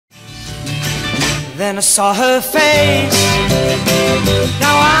Then I saw her face.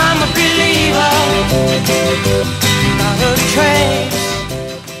 Now I'm a believer. Not a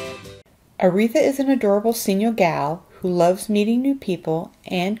trace. Aretha is an adorable senior gal who loves meeting new people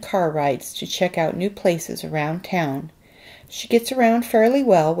and car rides to check out new places around town. She gets around fairly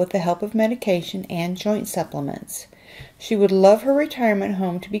well with the help of medication and joint supplements. She would love her retirement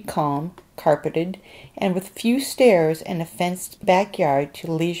home to be calm, carpeted, and with few stairs and a fenced backyard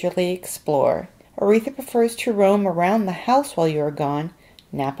to leisurely explore. Aretha prefers to roam around the house while you are gone,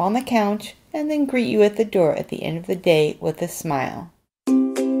 nap on the couch, and then greet you at the door at the end of the day with a smile.